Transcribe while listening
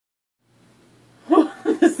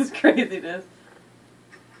This is craziness.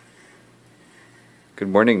 Good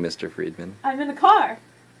morning, Mr. Friedman. I'm in a car.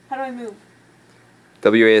 How do I move?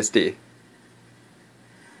 WASD.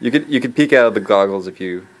 You could peek out of the goggles if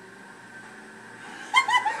you.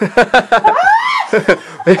 Yo,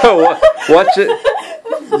 watch it.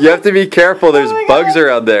 You have to be careful. There's bugs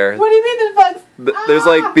around there. What do you mean there's bugs? There's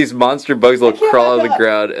like these monster bugs that'll crawl out of the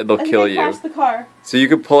ground and they'll kill you. Crash the car. So you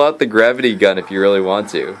can pull out the gravity gun if you really want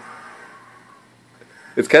to.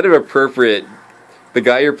 It's kind of appropriate. The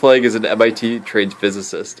guy you're playing is an MIT trained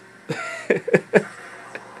physicist.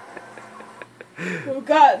 Oh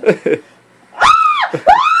God.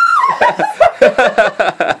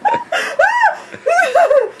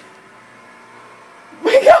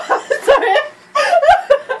 My God, sorry.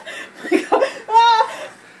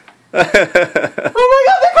 Oh my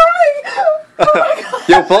God, they're coming! Oh my God!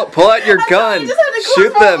 Yo, pull out your gun!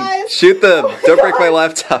 Shoot them! Shoot them! Oh Don't break my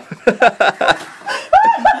laptop!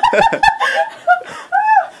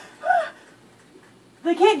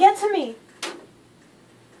 They can't get to me!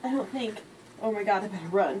 I don't think. Oh my God, I better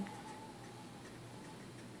run.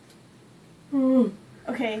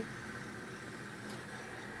 Okay.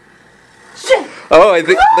 Shit! Oh, I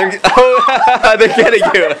think they're getting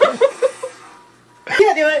you!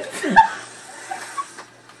 Can't do it!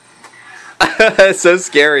 It's so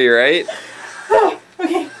scary, right?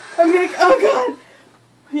 Okay, I'm gonna. Oh God!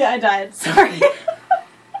 Yeah, I died. Sorry.